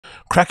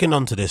cracking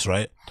onto this,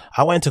 right?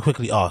 I went to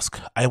quickly ask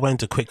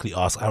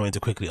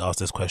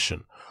this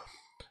question.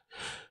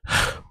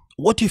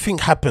 What do you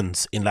think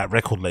happens in like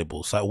record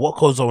labels? Like, what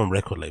goes on in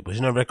record labels?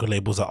 You know, record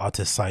labels are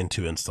artists signed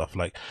to and stuff.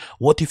 Like,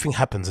 what do you think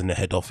happens in the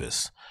head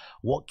office?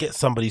 What gets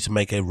somebody to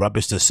make a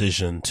rubbish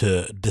decision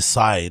to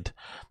decide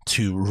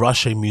to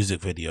rush a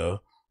music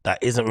video that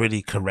isn't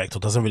really correct or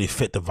doesn't really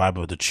fit the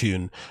vibe of the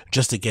tune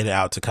just to get it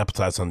out to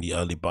capitalize on the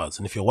early buzz?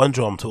 And if you're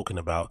wondering what I'm talking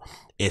about,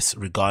 it's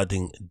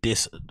regarding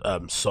this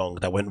song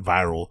that went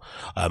viral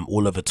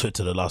all over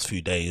Twitter the last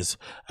few days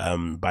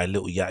by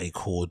Lil Yachty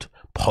called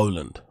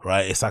Poland,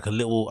 right? It's like a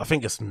little, I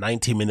think it's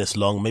 90 minutes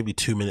long, maybe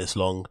 2 minutes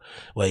long,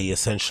 where he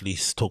essentially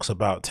talks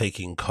about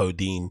taking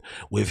codeine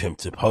with him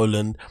to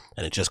Poland,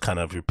 and it just kind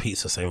of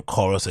repeats the same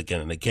chorus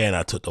again and again.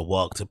 I took the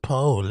walk to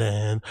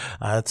Poland,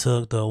 I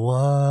took the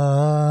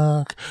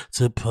walk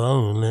to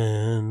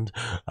Poland,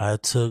 I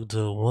took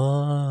the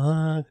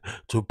walk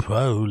to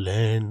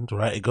Poland,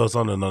 right? It goes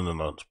on and on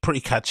and on. It's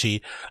pretty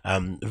catchy,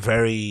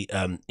 very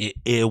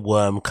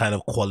earworm kind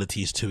of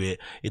qualities to it.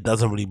 It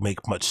doesn't really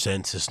make much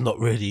sense. It's not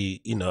really,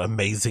 you know,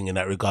 amazing in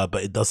that regard,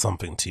 but it does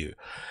something to you.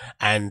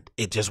 And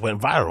it just went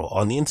viral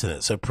on the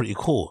internet, so pretty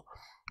cool.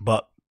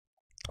 But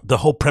the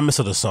whole premise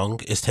of the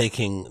song is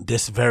taking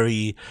this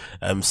very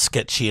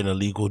sketchy and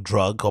illegal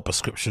drug or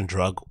prescription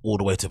drug all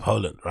the way to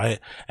Poland, right?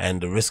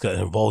 And the risk that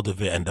involved with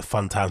it and the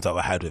fun times that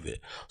were had with it.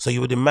 So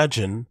you would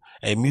imagine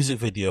a music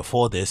video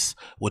for this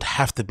would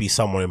have to be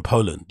somewhere in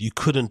Poland. You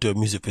couldn't do a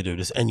music video of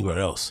this anywhere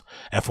else.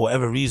 And for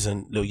whatever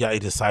reason, Lil Yachty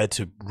decided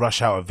to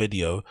rush out a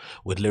video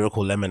with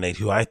Lyrical Lemonade,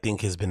 who I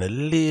think has been a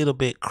little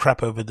bit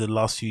crap over the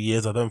last few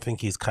years. I don't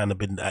think he's kind of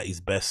been at his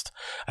best.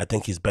 I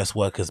think his best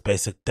work is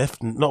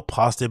not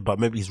past it, but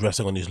maybe he's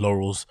resting on his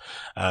laurels.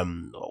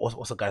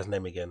 What's the guy's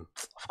name again?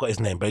 I forgot his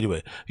name, but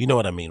anyway, you know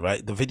what I mean,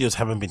 right? The videos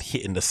haven't been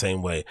hitting the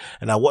same way.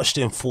 And I watched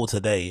it in full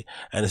today,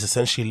 and it's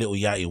essentially Lil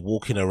Yachty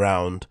walking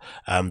around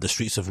the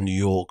streets of New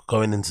York,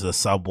 going into the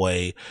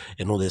subway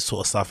and all this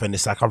sort of stuff. And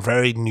it's like a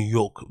very New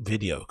York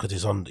video because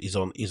he's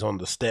on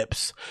the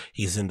steps,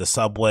 he's in the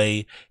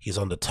subway, he's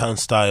on the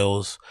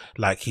turnstiles,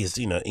 like he's,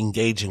 you know,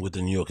 engaging with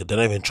the New York. They're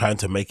not even trying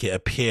to make it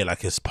appear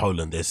like it's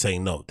Poland. They're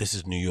saying, no, this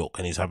is New York,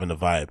 and he's having a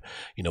vibe,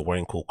 you know,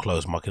 wearing cool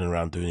clothes, mucking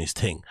around, doing his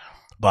thing.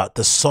 But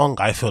the song,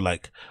 I feel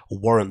like,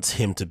 warrants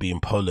him to be in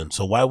Poland.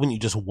 So why wouldn't you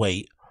just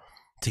wait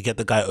to get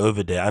the guy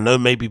over there? I know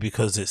maybe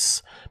because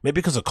of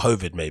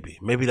COVID,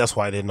 maybe that's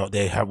why they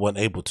weren't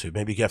able to.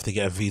 Maybe you have to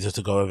get a visa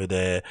to go over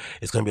there.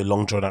 It's going to be a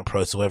long drawn out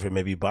process, whatever it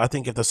may be. But I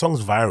think if the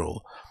song's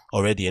viral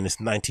already and it's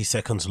 90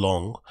 seconds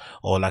long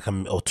or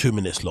 2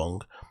 minutes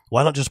long,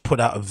 why not just put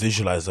out a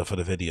visualizer for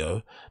the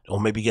video, or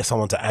maybe get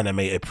someone to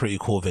animate a pretty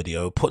cool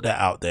video, put that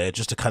out there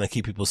just to kind of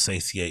keep people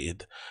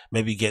satiated,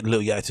 maybe get Lil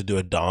Yachty to do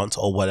a dance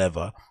or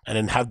whatever, and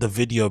then have the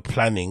video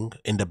planning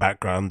in the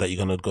background that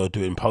you're going to go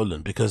do in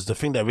Poland. Because the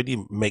thing that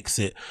really makes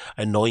it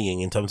annoying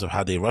in terms of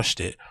how they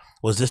rushed it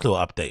was this little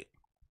update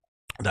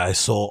that I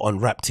saw on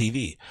Rap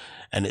TV,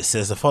 and it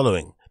says the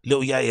following: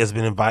 Lil Yachty has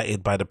been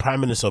invited by the Prime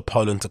Minister of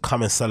Poland to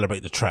come and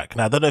celebrate the track.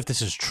 Now, I don't know if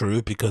this is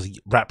true because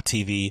Rap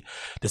TV,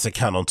 this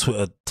account on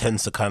Twitter,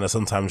 tends to kind of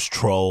sometimes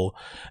troll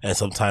and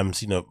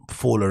sometimes, you know,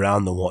 fall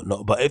around and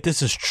whatnot. But if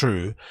this is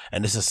true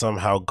and this is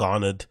somehow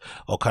garnered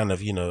or kind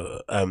of, you know,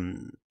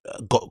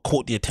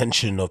 caught the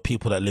attention of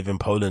people that live in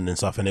Poland and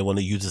stuff, and they want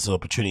to use this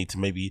opportunity to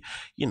maybe,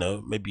 you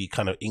know, maybe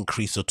kind of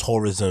increase the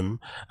tourism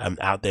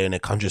out there in the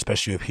country,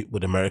 especially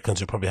with Americans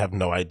who probably have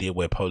no idea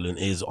where Poland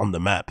is on the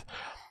map,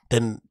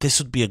 then this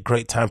would be a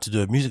great time to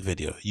do a music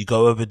video. You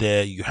go over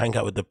there, you hang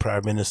out with the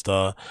Prime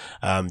Minister,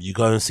 you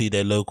go and see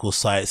their local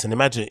sites, and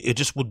imagine it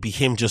just would be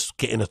him just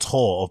getting a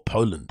tour of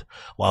Poland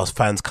whilst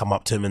fans come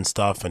up to him and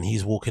stuff, and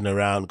he's walking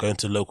around, going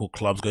to local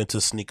clubs, going to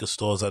sneaker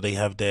stores that they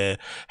have there,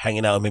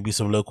 hanging out with maybe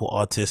some local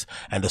artists,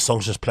 and the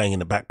song's just playing in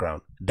the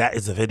background. That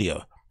is a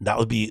video. That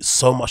would be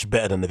so much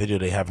better than the video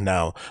they have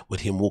now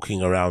with him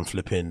walking around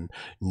flipping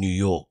New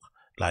York,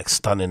 like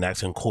stunning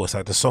acting cool. It's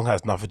like the song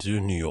has nothing to do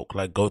with New York.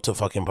 Like, go to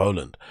fucking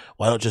Poland.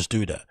 Why not just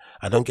do that?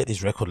 I don't get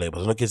these record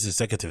labels. I don't get these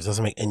executives. It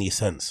doesn't make any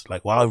sense.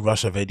 Like, why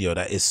rush a video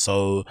that is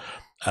so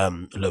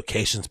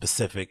location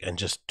specific and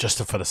just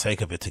for the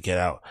sake of it to get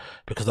out?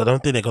 Because I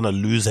don't think they're gonna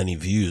lose any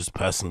views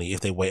personally if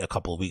they wait a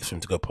couple of weeks for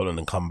him to go Poland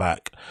and come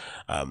back.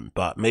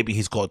 But maybe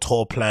he's got a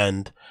tour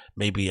planned.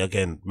 Maybe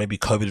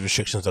COVID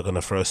restrictions are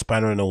gonna throw a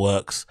spanner in the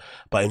works.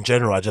 But in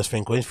general, I just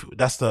think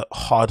that's the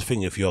hard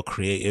thing. If you're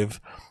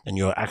creative and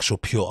you're an actual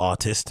pure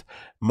artist,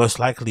 most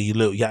likely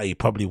Lil Yachty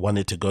probably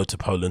wanted to go to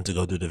Poland to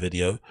go do the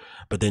video,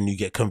 but then you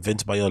get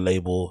convinced by your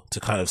label to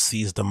kind of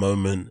seize the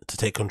moment, to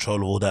take control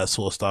of all that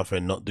sort of stuff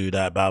and not do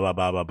that, blah blah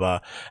blah blah blah,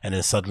 and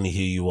then suddenly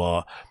here you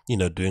are, you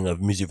know, doing a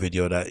music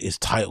video that is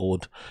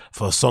titled,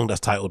 for a song that's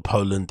titled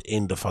Poland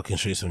in the fucking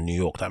streets of New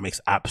York. That makes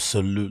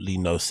absolutely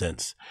no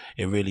sense.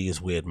 It really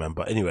is weird, man.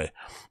 But anyway,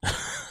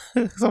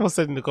 someone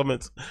said in the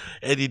comments,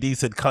 Eddie D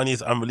said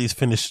Kanye's unreleased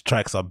finished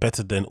tracks are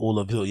better than all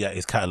of Lil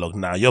Yachty's catalog.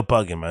 Nah, you're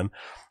bugging, man.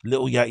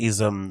 Lil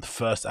Yachty's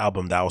first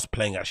album that I was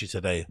playing actually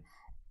today,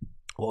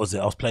 what was it?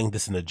 I was playing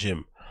this in the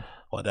gym.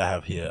 what do I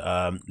have here?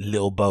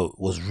 Little Boat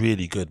was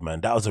really good,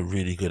 man. That was a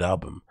really good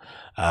album.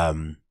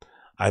 Um,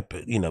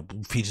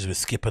 features with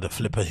Skipper the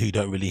Flipper, who you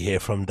don't really hear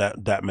from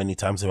that many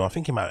times anymore. I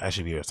think he might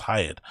actually be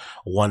retired.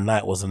 One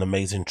Night was an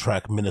amazing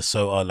track.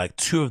 Minnesota, like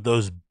two of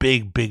those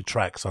big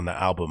tracks on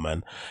that album,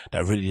 man.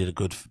 That really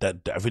did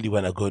that really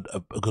went a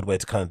good way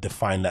to kind of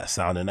define that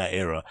sound in that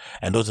era.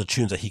 And those are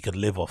tunes that he could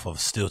live off of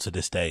still to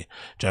this day.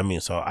 Do you know what I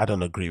mean? So I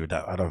don't agree with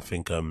that. I don't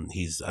think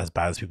he's as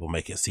bad as people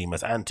make it seem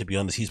as. And to be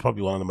honest, he's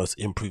probably one of the most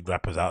improved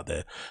rappers out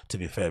there, to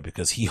be fair,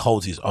 because he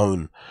holds his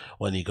own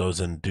when he goes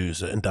and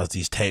does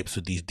these tapes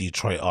with these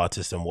Detroit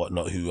artists and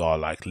whatnot who are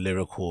like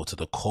lyrical to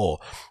the core,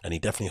 and he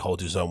definitely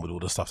holds his own with all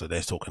the stuff that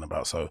they're talking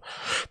about. So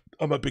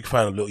I'm a big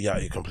fan of Lil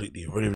Yachty completely. Really